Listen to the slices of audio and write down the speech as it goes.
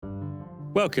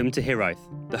Welcome to Hiraeth,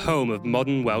 the home of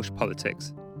modern Welsh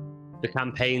politics. The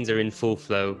campaigns are in full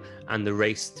flow and the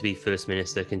race to be First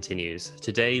Minister continues.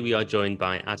 Today we are joined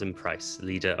by Adam Price,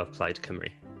 leader of Plaid Cymru.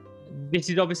 This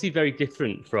is obviously very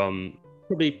different from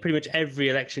probably pretty much every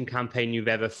election campaign you've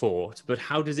ever fought, but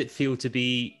how does it feel to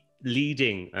be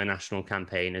leading a national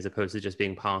campaign as opposed to just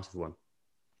being part of one?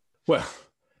 Well,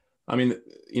 I mean,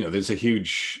 there's a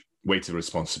huge weight of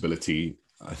responsibility,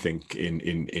 I think,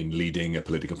 in leading a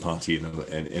political party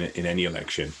in any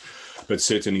election, but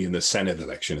certainly in the Senedd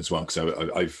election as well, because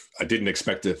I didn't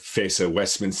expect to face a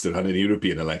Westminster and an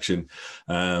European election,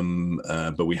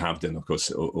 but we have done, of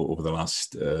course, over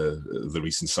the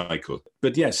recent cycle.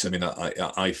 But yes, I mean,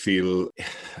 I feel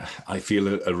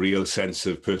a real sense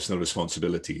of personal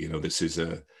responsibility. This is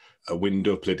a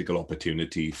window of political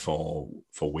opportunity for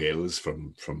Wales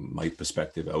from my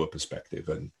perspective, our perspective,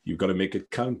 and you've got to make it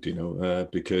count,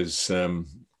 because a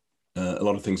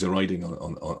lot of things are riding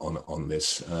on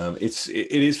this.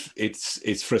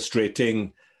 It's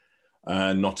frustrating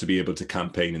not to be able to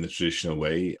campaign in the traditional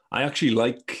way. I actually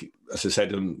like, as I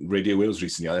said on Radio Wales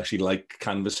recently, I actually like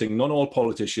canvassing. Not all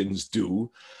politicians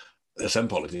do. Some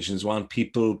politicians want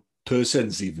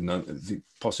persons even,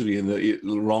 possibly in the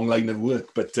wrong line of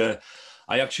work. But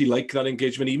I actually like that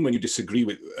engagement. Even when you disagree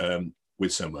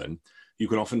with someone, you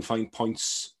can often find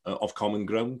points of common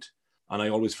ground. And I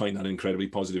always find that an incredibly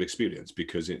positive experience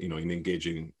because, in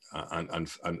engaging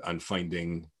and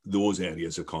finding those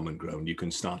areas of common ground, you can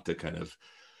start to kind of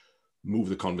move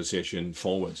the conversation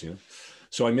forwards,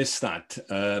 So I miss that.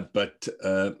 But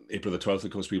April the 12th,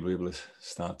 of course, we will be able to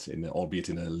start, albeit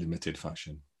in a limited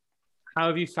fashion. How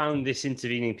have you found this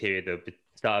intervening period, though, the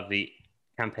start of the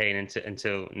campaign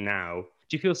until now?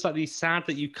 Do you feel slightly sad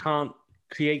that you can't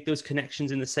create those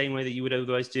connections in the same way that you would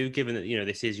otherwise do, given that,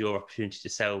 this is your opportunity to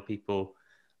sell people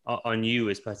on you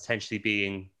as potentially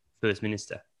being First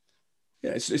Minister?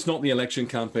 Yeah, it's not the election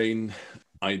campaign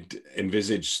I'd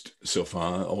envisaged so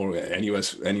far, or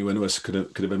anyone of us could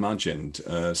have imagined.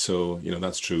 So,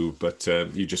 that's true. But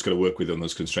you just got to work within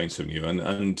those constraints, haven't you?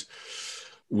 And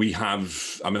we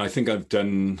have, I think I've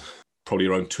done probably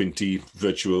around 20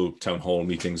 virtual town hall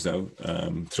meetings now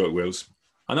throughout Wales.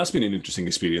 And that's been an interesting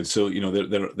experience. So,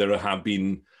 there have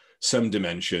been some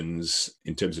dimensions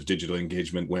in terms of digital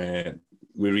engagement where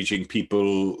we're reaching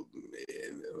people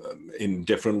in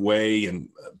different way and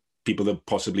people that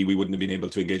possibly we wouldn't have been able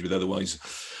to engage with otherwise.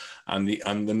 And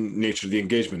the nature of the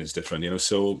engagement is different,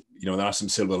 So, there are some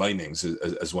silver linings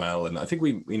as well. And I think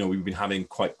we've been having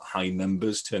quite high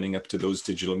numbers turning up to those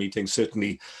digital meetings,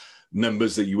 certainly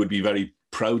numbers that you would be very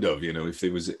proud of, if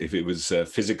it was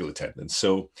physical attendance.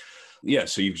 So, yeah,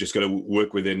 so you've just got to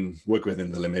work within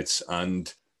the limits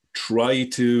and try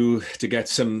to get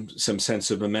some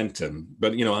sense of momentum.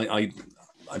 But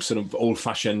I'm sort of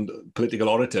old-fashioned political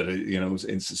orator,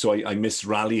 so I miss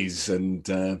rallies and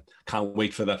can't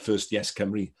wait for that first Yes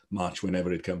Cymru march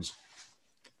whenever it comes.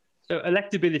 So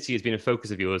electability has been a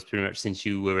focus of yours pretty much since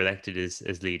you were elected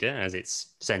as leader, as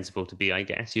it's sensible to be, I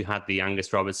guess. You had the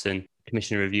Angus Robertson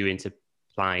Commissioner review into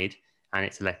Plaid and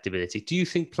its electability. Do you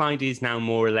think Plaid is now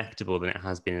more electable than it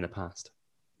has been in the past?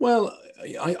 Well,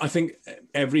 I think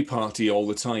every party all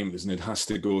the time, isn't it, has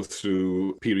to go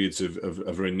through periods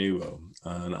of renewal.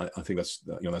 And I think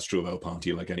that's true of our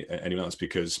party like anyone else,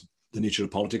 because the nature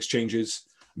of politics changes.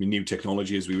 New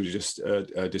technology, as we were just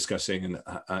discussing,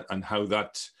 and how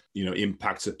that,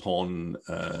 impacts upon,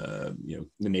 the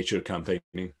nature of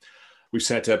campaigning. We've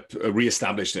set up,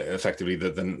 re-established effectively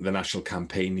the National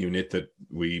Campaign Unit that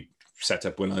we set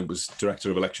up when I was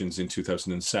Director of Elections in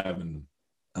 2007.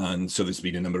 And so there's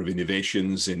been a number of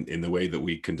innovations in the way that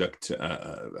we conduct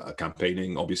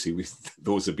campaigning. Obviously,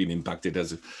 those have been impacted,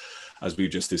 as we've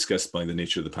just discussed, by the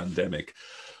nature of the pandemic.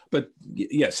 But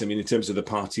yes, in terms of the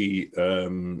party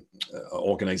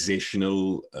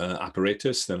organizational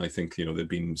apparatus, then I think, there have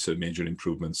been some major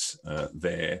improvements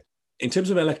there. In terms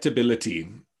of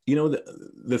electability,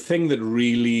 the thing that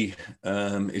really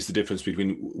is the difference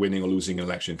between winning or losing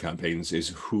election campaigns is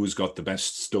who's got the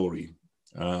best story.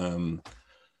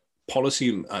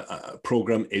 Policy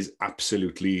program is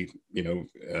absolutely,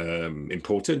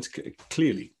 important,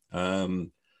 clearly.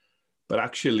 But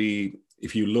actually,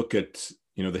 if you look at,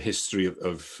 the history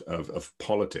of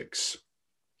politics,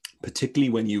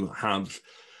 particularly when you have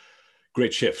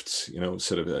great shifts,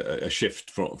 sort of a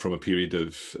shift from a period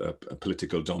of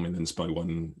political dominance by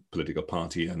one political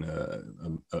party and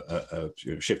a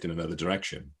shift in another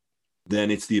direction,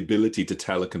 then it's the ability to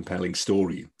tell a compelling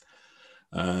story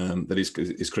that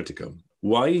is critical.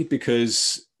 Why?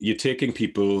 Because you're taking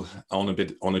people on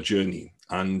a journey,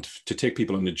 and to take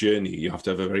people on a journey, you have to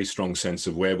have a very strong sense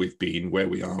of where we've been, where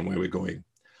we are, and where we're going.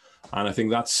 And I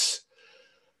think that's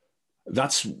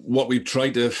what we've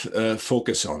tried to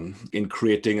focus on in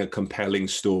creating a compelling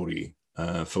story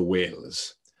for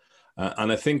Wales.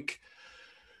 And I think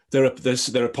there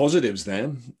are positives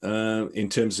there in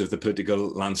terms of the political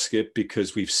landscape,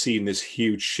 because we've seen this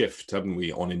huge shift, haven't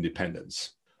we, on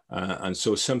independence. And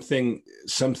so something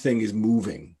is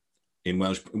moving in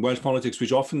Welsh politics,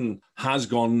 which often has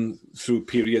gone through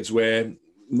periods where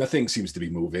nothing seems to be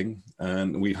moving.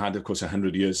 And we've had, of course,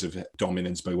 100 years of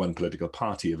dominance by one political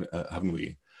party, haven't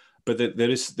we? But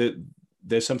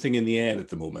there's something in the air at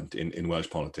the moment in Welsh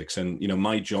politics. And,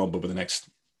 my job over the next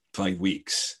 5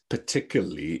 weeks,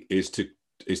 particularly, is to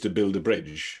build a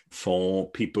bridge for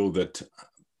people that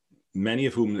many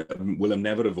of whom will have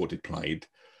never have voted Plaid,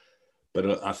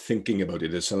 but are thinking about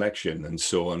it as election, and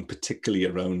so on, particularly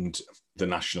around the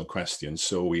national question.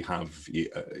 So we have a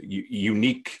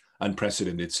unique,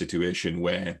 unprecedented situation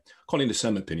where, according to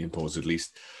some opinion polls at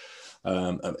least,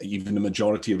 even the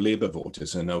majority of Labour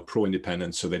voters are now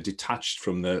pro-independence, so they're detached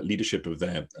from the leadership of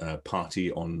their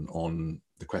party on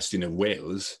the question of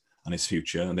Wales and its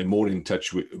future, and they're more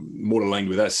aligned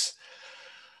with us.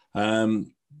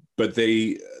 But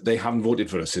they haven't voted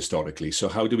for us historically. So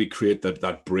how do we create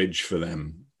that bridge for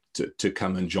them to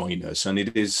come and join us? And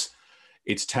it's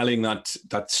telling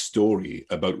that story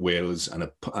about Wales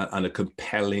and a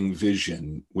compelling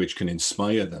vision which can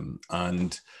inspire them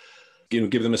and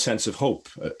give them a sense of hope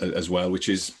as well, which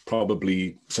is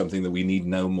probably something that we need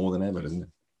now more than ever, isn't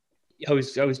it? I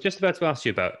was just about to ask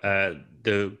you about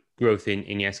the growth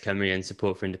in Yes Cymru and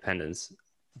support for independence,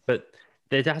 but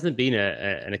there hasn't been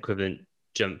an equivalent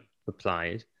jump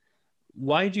applied.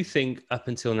 Why do you think up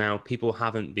until now people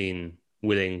haven't been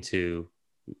willing to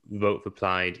vote for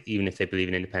Plaid, even if they believe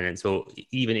in independence, or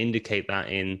even indicate that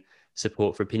in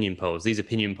support for opinion polls? These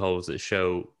opinion polls that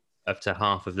show up to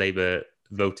half of Labour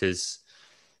voters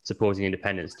supporting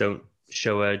independence don't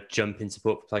show a jump in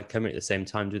support for Plaid Cymru at the same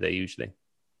time, do they usually?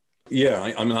 Yeah,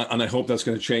 I hope that's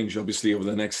going to change, obviously, over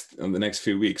the next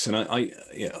few weeks. And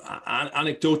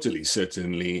anecdotally,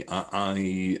 certainly,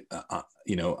 I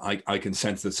can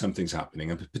sense that something's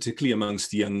happening, and particularly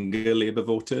amongst younger Labour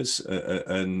voters,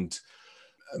 and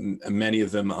many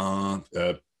of them are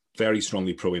very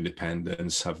strongly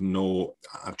pro-independence, have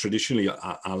traditionally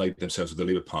allied themselves with the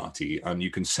Labour Party, and you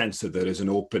can sense that there is an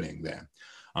opening there.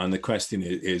 And the question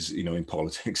is, in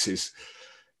politics, is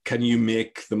can you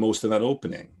make the most of that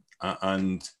opening?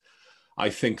 And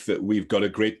I think that we've got a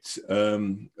great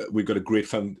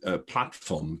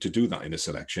platform to do that in this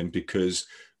election, because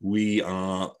we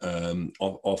are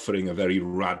offering a very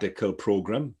radical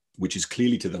programme, which is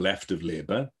clearly to the left of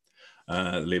Labour,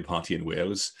 the Labour Party in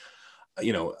Wales.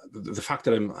 The fact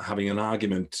that I'm having an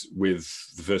argument with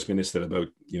the First Minister about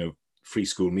free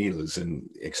school meals and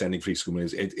extending free school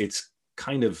meals, it's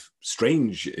kind of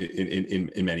strange in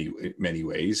many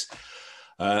ways.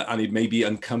 And it may be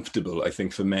uncomfortable, I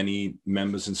think, for many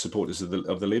members and supporters of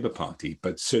the Labour Party.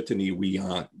 But certainly we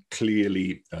are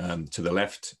clearly to the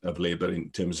left of Labour in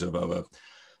terms of our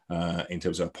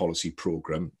policy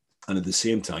programme, and at the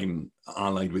same time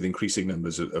allied with increasing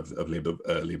numbers of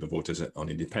Labour voters on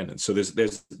independence. So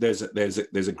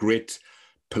there's a great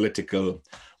political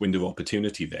window of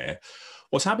opportunity there.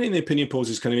 What's happening in the opinion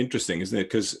polls is kind of interesting, isn't it?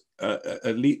 Because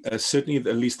certainly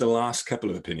at least the last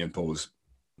couple of opinion polls,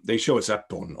 they show us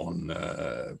up on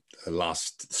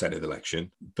last Senedd election,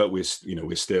 but we're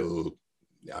still,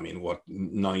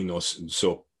 9 or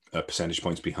so percentage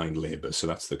points behind Labour. So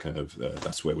that's the kind of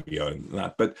that's where we are in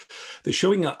that. But they're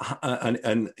showing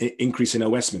an increase in our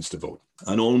Westminster vote,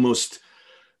 and almost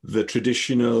the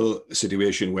traditional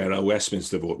situation where our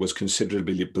Westminster vote was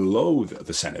considerably below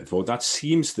the Senedd vote. That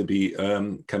seems to be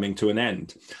coming to an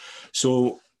end.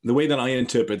 So the way that I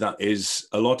interpret that is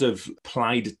a lot of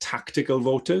Plaid tactical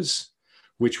voters,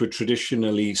 which would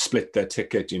traditionally split their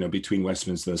ticket, between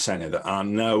Westminster and Senedd, are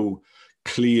now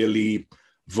clearly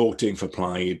voting for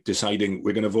Plaid, deciding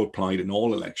we're going to vote Plaid in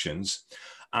all elections.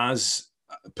 As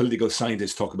political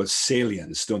scientists talk about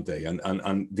salience, don't they?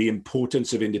 And the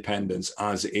importance of independence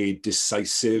as a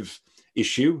decisive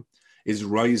issue is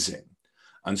rising.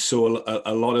 And so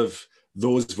a lot of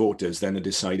those voters then are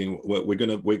deciding, well, we're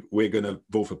going to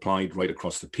vote for Plaid right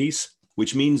across the piece,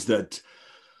 which means that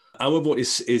our vote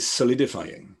is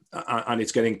solidifying, and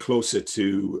it's getting closer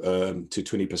to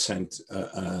 20%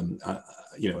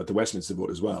 at the Westminster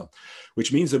vote as well,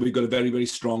 which means that we've got a very, very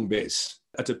strong base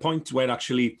at a point where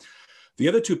actually The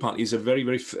other two parties are very,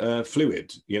 very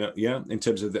fluid, in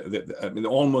terms of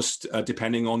almost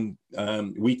depending on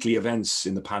weekly events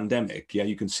in the pandemic. Yeah,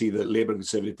 you can see the Labour and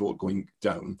Conservative vote going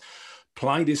down.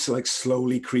 Plaid is like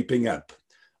slowly creeping up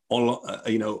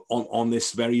on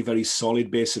this very, very solid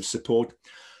base of support.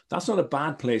 That's not a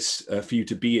bad place for you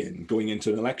to be in going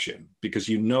into an election, because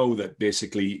you know that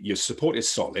basically your support is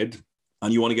solid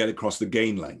and you want to get across the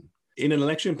gain line. In an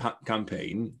election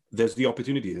campaign, there's the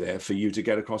opportunity there for you to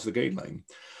get across the gain line.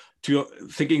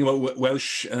 Thinking about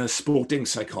Welsh sporting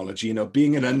psychology,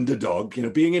 being an underdog,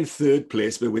 being in third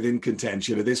place but within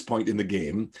contention at this point in the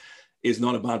game is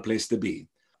not a bad place to be.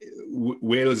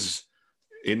 Wales,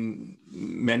 in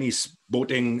many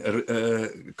sporting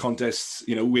contests,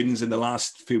 wins in the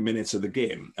last few minutes of the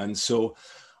game. And so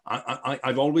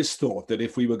I've always thought that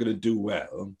if we were going to do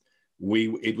well,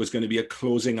 it was going to be a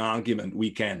closing argument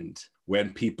weekend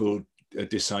when people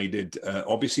decided.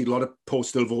 Obviously, a lot of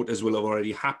postal voters will have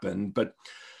already happened, but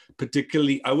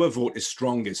particularly our vote is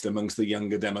strongest amongst the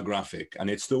younger demographic.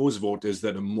 And it's those voters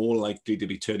that are more likely to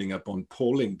be turning up on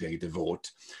polling day to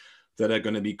vote that are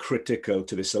going to be critical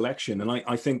to this election. And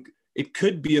I think it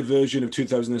could be a version of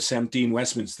 2017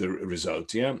 Westminster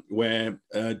result, where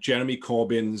Jeremy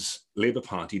Corbyn's Labour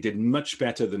Party did much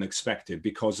better than expected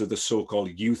because of the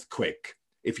so-called youth quick.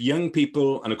 If young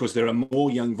people, and of course there are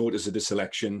more young voters at this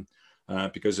election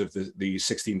because of the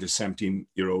 16 to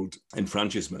 17-year-old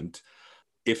enfranchisement,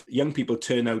 if young people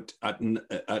turn out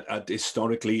at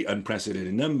historically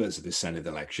unprecedented numbers at this Senedd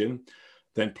election,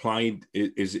 then Plaid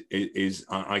is,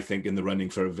 I think, in the running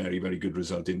for a very, very good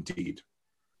result indeed.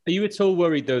 Are you at all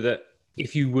worried, though, that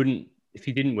if you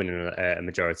didn't win a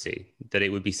majority, that it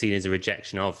would be seen as a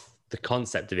rejection of the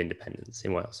concept of independence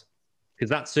in Wales? Because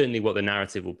that's certainly what the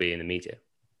narrative will be in the media.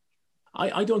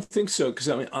 I don't think so, because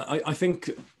I think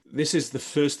this is the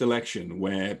first election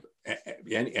where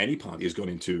any party has gone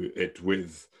into it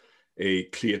with a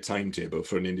clear timetable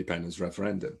for an independence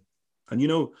referendum. And,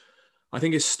 I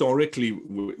think historically,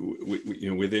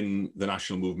 within the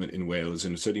national movement in Wales,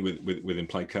 and certainly within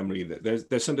Plaid Cymru,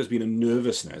 there's sometimes been a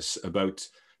nervousness about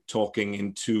talking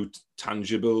in terms of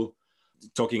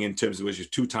which is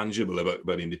too tangible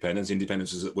about independence.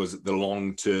 Independence was the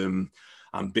long-term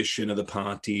ambition of the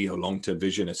party or long-term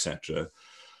vision, etc.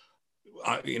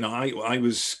 I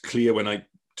was clear when I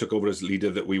took over as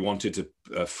leader that we wanted to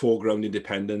foreground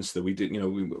independence, that we did,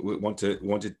 we wanted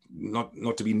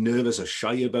not to be nervous or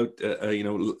shy about,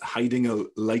 hiding a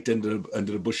light under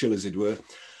a bushel, as it were.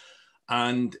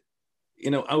 And,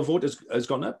 our vote has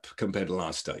gone up compared to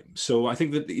last time. So I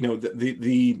think that,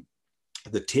 the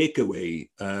takeaway,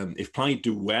 if Plaid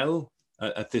do well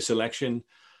at this election,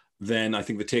 then I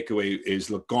think the takeaway is,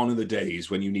 look, gone are the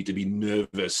days when you need to be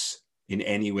nervous in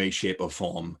any way, shape or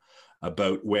form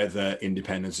about whether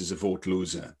independence is a vote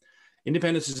loser.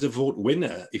 Independence is a vote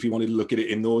winner, if you wanted to look at it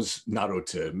in those narrow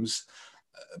terms,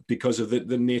 because of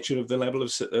the nature of the level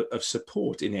of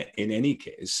support in any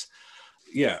case.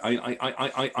 Yeah,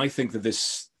 I think that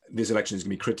this election is going to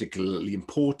be critically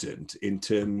important in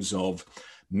terms of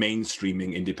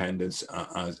mainstreaming independence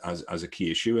as a key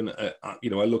issue. And,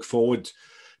 I look forward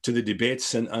to the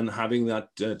debates and having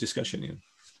that discussion.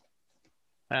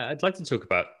 I'd like to talk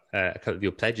about a couple of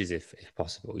your pledges, if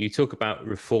possible. You talk about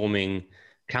reforming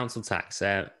council tax.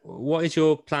 What is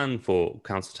your plan for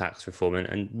council tax reform,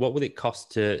 and what will it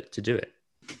cost to do it?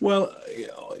 Well,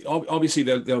 obviously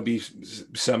there'll be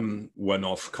some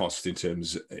one-off cost in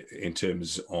terms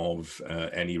of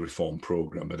any reform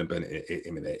program, but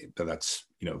that's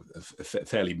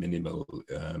fairly minimal,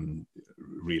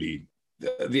 really.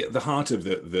 The heart of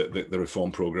the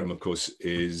reform program, of course,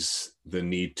 is the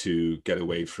need to get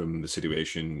away from the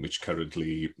situation which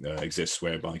currently exists,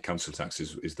 whereby council tax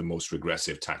is the most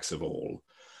regressive tax of all.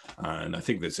 And I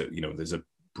think there's a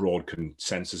broad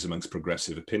consensus amongst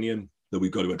progressive opinion that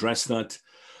we've got to address that,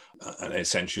 and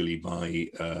essentially by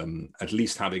at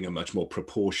least having a much more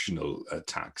proportional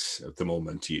tax. At the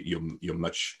moment, you're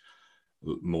much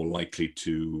more likely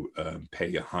to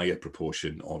pay a higher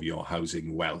proportion of your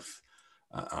housing wealth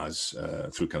as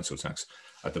through council tax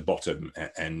at the bottom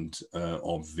end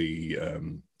of the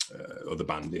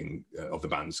banding of the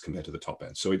bands compared to the top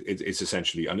end. So it's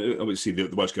essentially, and obviously the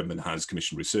Welsh Government has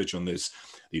commissioned research on this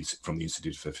from the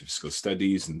Institute for Fiscal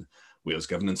Studies, and Wales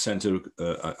Governance Centre,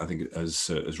 I think,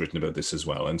 has written about this as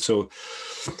well. And so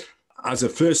as a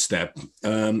first step,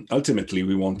 ultimately,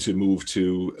 we want to move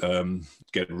to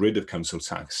get rid of council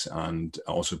tax and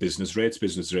also business rates.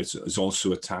 Business rates is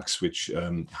also a tax which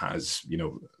has, a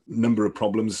number of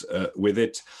problems with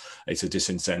it. It's a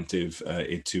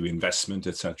disincentive to investment,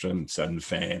 etc. It's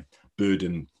unfair,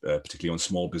 burden, particularly on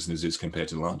small businesses compared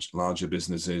to larger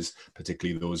businesses,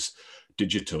 particularly those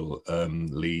digitally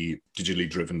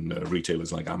driven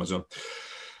retailers like Amazon.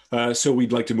 So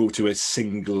we'd like to move to a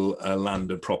single land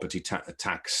and property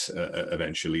tax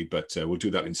eventually, but we'll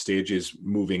do that in stages,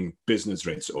 moving business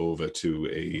rates over to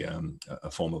a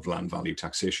form of land value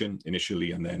taxation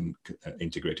initially, and then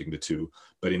integrating the two.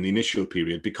 But in the initial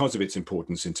period, because of its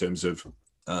importance in terms of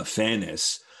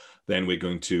fairness, then we're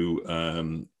going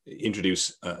to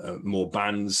introduce more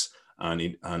bands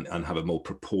and have a more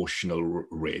proportional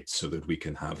rate so that we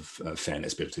can have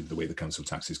fairness built into the way the council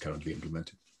tax is currently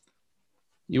implemented.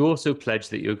 You also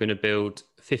pledged that you're going to build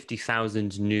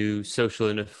 50,000 new social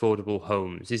and affordable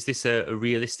homes. Is this a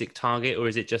realistic target, or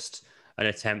is it just an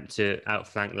attempt to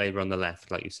outflank Labour on the left,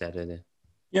 like you said earlier?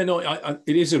 Yeah, no,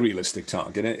 it is a realistic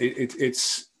target.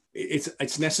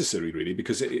 It's necessary, really,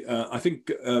 because I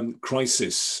think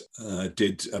Crisis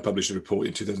did publish a report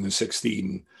in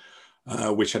 2016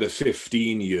 which had a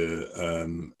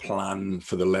 15-year plan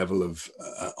for the level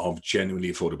of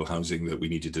genuinely affordable housing that we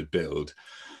needed to build.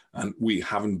 And we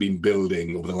haven't been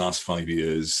building over the last 5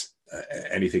 years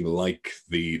anything like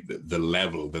the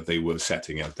level that they were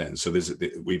setting out then. So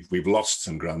we've lost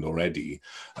some ground already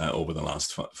over the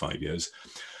last 5 years.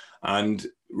 And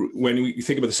when we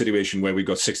think about the situation where we've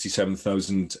got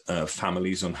 67,000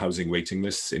 families on housing waiting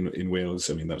lists in Wales,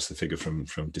 I mean, that's the figure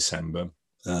from December.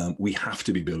 We have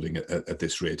to be building at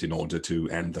this rate in order to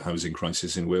end the housing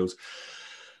crisis in Wales.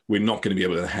 We're not going to be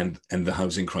able to end the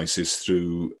housing crisis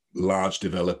through large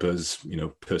developers,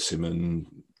 Persimmon,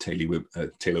 Taylor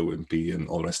Wimpey, and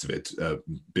all the rest of it,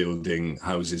 building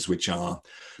houses which are,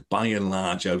 by and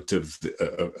large, out of,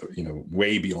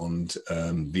 way beyond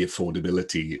the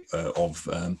affordability of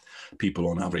people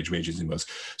on average wages in Wales.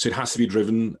 So it has to be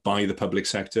driven by the public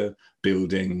sector,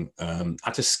 building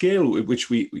at a scale which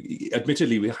we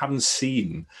admittedly we haven't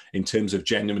seen in terms of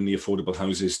genuinely affordable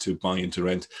houses to buy and to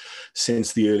rent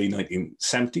since the early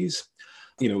 1970s.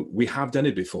 We have done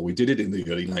it before. We did it in the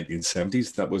early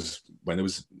 1970s. That was when there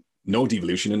was no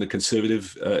devolution in the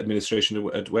Conservative administration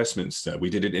at Westminster.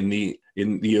 We did it in the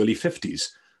early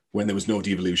 50s when there was no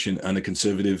devolution and a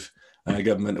Conservative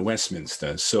government at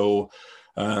Westminster. So,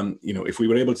 if we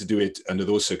were able to do it under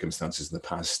those circumstances in the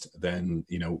past, then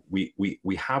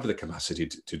we have the capacity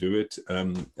to do it.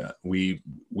 We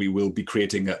will be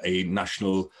creating a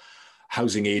national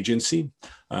housing agency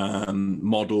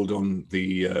modelled on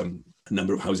the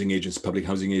number of public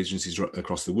housing agencies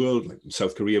across the world, like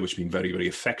South Korea, which have been very, very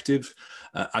effective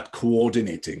at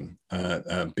coordinating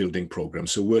building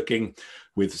programs. So working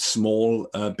with small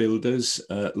builders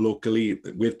locally,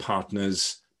 with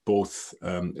partners, both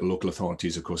local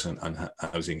authorities, of course, and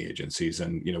housing agencies.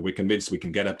 And, we're convinced we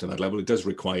can get up to that level. It does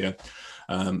require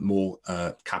more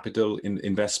capital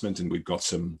investment, and we've got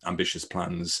some ambitious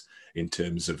plans in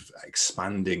terms of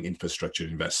expanding infrastructure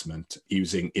investment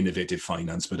using innovative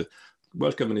finance. But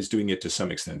Welsh Government is doing it to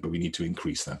some extent, but we need to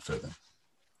increase that further.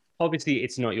 Obviously,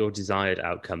 it's not your desired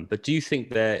outcome, but do you think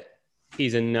there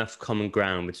is enough common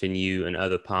ground between you and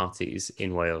other parties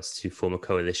in Wales to form a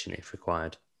coalition if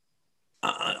required?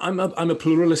 I'm a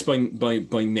pluralist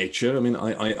by nature. I mean,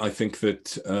 I think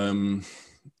that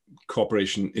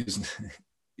cooperation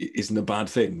isn't a bad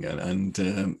thing,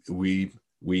 and we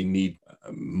need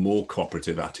more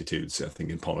cooperative attitudes, I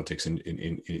think, in politics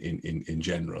in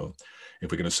general,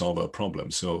 if we're going to solve our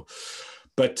problems. So,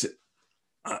 but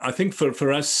I think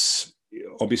for us,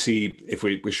 obviously, if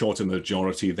we're short a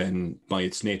majority, then by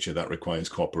its nature that requires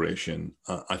cooperation.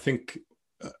 I think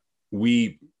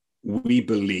we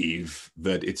believe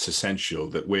that it's essential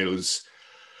that Wales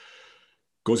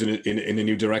goes in a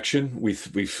new direction. We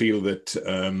feel that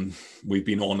we've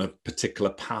been on a particular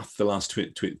path the last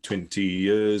 20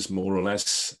 years, more or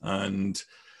less, and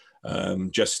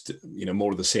just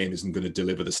more of the same isn't going to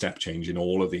deliver the step change in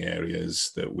all of the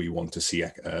areas that we want to see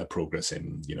progress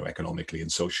in, economically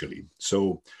and socially.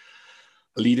 So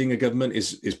leading a government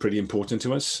is pretty important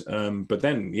to us. But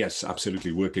then, yes,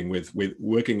 absolutely, working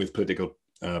with political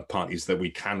parties that we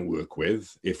can work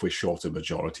with, if we're short a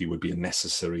majority, would be a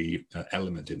necessary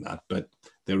element in that. But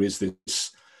there is this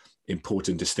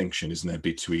important distinction, isn't there,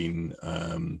 between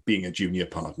being a junior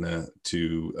partner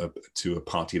to a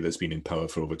party that's been in power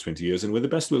for over 20 years. And with the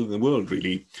best will in the world,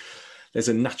 really, there's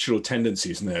a natural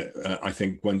tendency, isn't there? I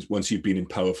think once you've been in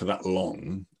power for that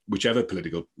long, whichever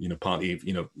political party,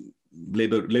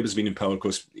 Labour's been in power, of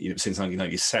course, since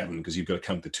 1997, because you've got to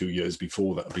count the 2 years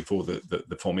before that, before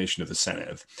the formation of the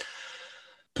Senedd.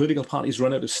 Political parties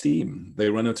run out of steam; they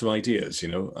run out of ideas,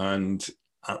 and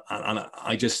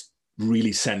I just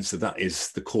really sense that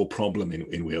is the core problem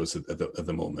in Wales at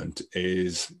the moment.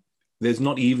 Is there's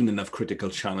not even enough critical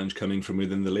challenge coming from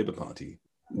within the Labour Party.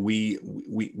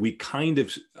 We kind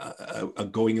of are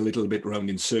going a little bit round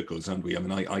in circles, aren't we? I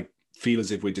mean, I feel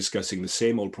as if we're discussing the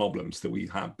same old problems that we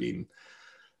have been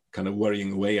kind of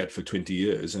worrying away at for 20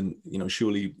 years. And,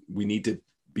 surely we need to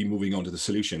be moving on to the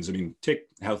solutions. I mean, take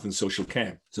health and social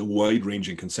care. It's a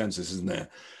wide-ranging consensus, isn't there,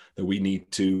 that we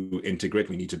need to integrate,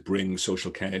 we need to bring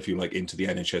social care, if you like, into the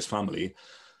NHS family.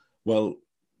 Well,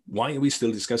 why are we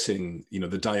still discussing,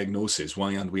 the diagnosis?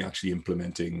 Why aren't we actually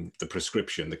implementing the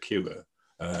prescription, the cure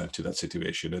to that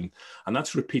situation? And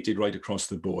that's repeated right across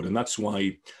the board. And that's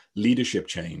why leadership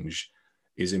change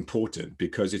is important,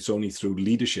 because it's only through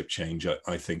leadership change,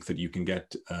 I think, that you can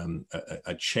get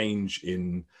a change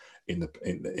in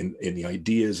the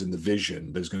ideas and the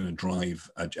vision that's going to drive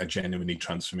a genuinely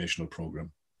transformational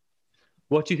program.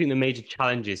 What do you think the major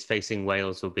challenges facing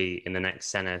Wales will be in the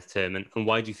next Senedd term, and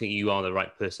why do you think you are the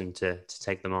right person to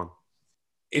take them on?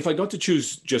 If I got to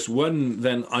choose just one,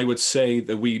 then I would say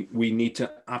that we need to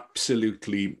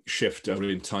absolutely shift our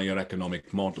entire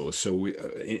economic model. So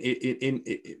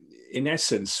in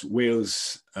essence,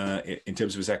 Wales, in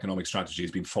terms of its economic strategy,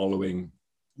 has been following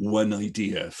one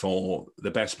idea for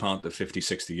the best part of 50,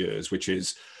 60 years, which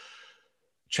is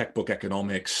checkbook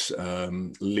economics,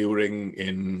 luring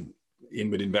in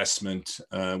inward investment,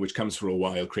 which comes for a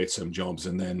while, creates some jobs,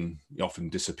 and then often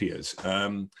disappears.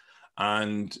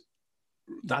 And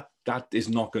that is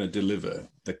not going to deliver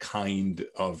the kind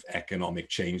of economic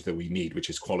change that we need, which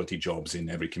is quality jobs in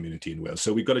every community in Wales.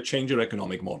 So we've got to change our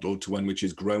economic model to one which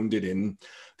is grounded in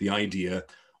the idea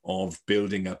of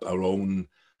building up our own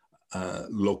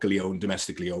locally owned,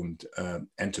 domestically owned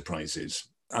enterprises.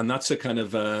 And that's a kind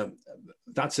of an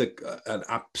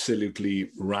absolutely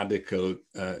radical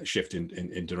shift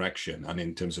in direction and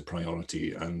in terms of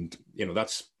priority. And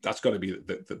that's got to be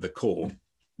the core.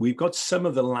 We've got some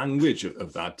of the language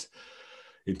of that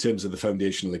in terms of the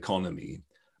foundational economy,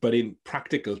 but in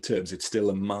practical terms, it's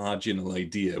still a marginal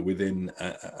idea within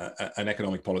an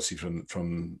economic policy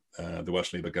from the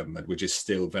Welsh Labour government, which is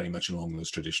still very much along those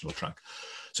traditional track.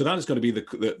 So that is going to be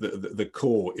the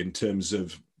core in terms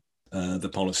of the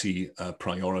policy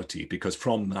priority, because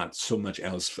from that, so much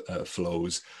else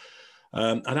flows.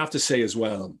 I'd have to say as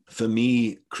well, for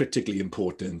me, critically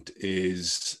important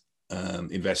is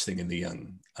investing in the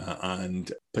young,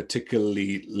 and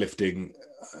particularly lifting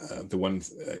the 1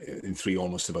 in 3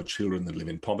 almost of our children that live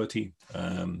in poverty,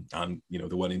 and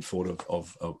the 1 in 4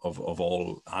 of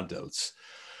all adults.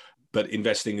 But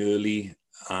investing early,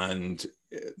 and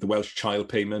the Welsh child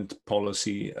payment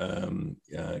policy,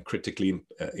 critically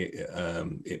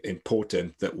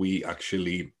important that we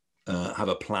actually have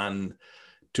a plan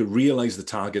to realise the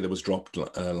target that was dropped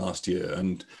last year.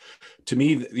 And to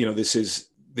me,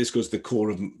 this goes to the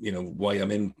core of why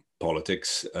I'm in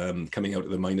politics. Coming out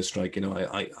of the miners' strike,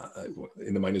 I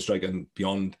in the miners' strike and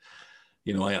beyond,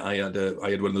 I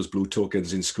had one of those blue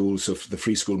tokens in school. So the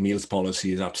free school meals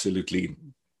policy is absolutely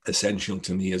essential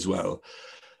to me as well.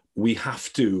 We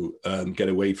have to get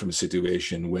away from a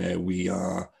situation where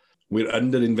we're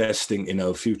underinvesting in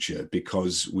our future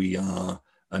because we are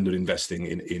underinvesting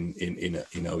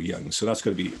in our young. So that's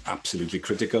going to be absolutely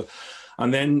critical.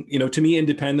 And then, to me,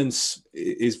 independence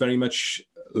is very much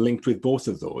linked with both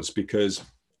of those, because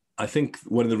I think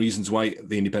one of the reasons why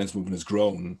the independence movement has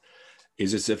grown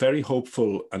is it's a very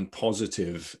hopeful and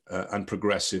positive and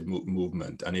progressive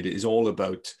movement. And it is all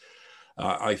about,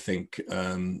 I think,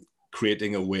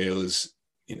 creating a Wales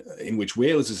in which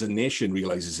Wales as a nation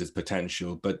realizes its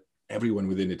potential, but everyone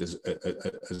within it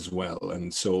as well.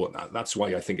 And so that's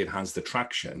why I think it has the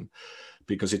traction,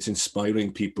 because it's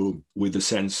inspiring people with a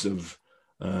sense of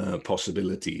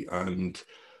possibility. And,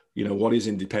 what is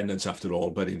independence after all?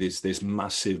 But it is this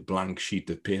massive blank sheet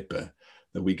of paper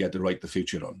that we get to write the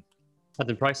future on.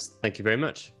 Adam Price, thank you very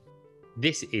much.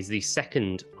 This is the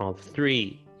second of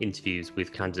 3 interviews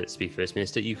with candidates to be First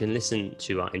Minister. You can listen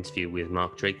to our interview with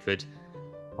Mark Drakeford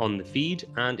on the feed.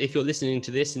 And if you're listening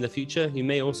to this in the future, you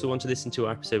may also want to listen to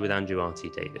our episode with Andrew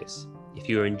R.T.Davies. If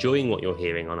you are enjoying what you're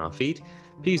hearing on our feed,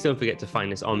 please don't forget to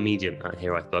find us on Medium at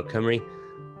Hiraeth Blog Cymru,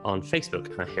 on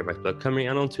Facebook at Hiraeth Blog Cymru,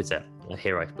 and on Twitter at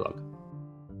Hiraeth Blog.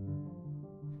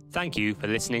 Thank you for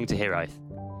listening to Hiraeth.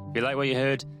 If you like what you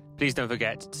heard, please don't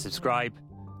forget to subscribe,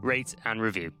 rate and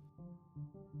review.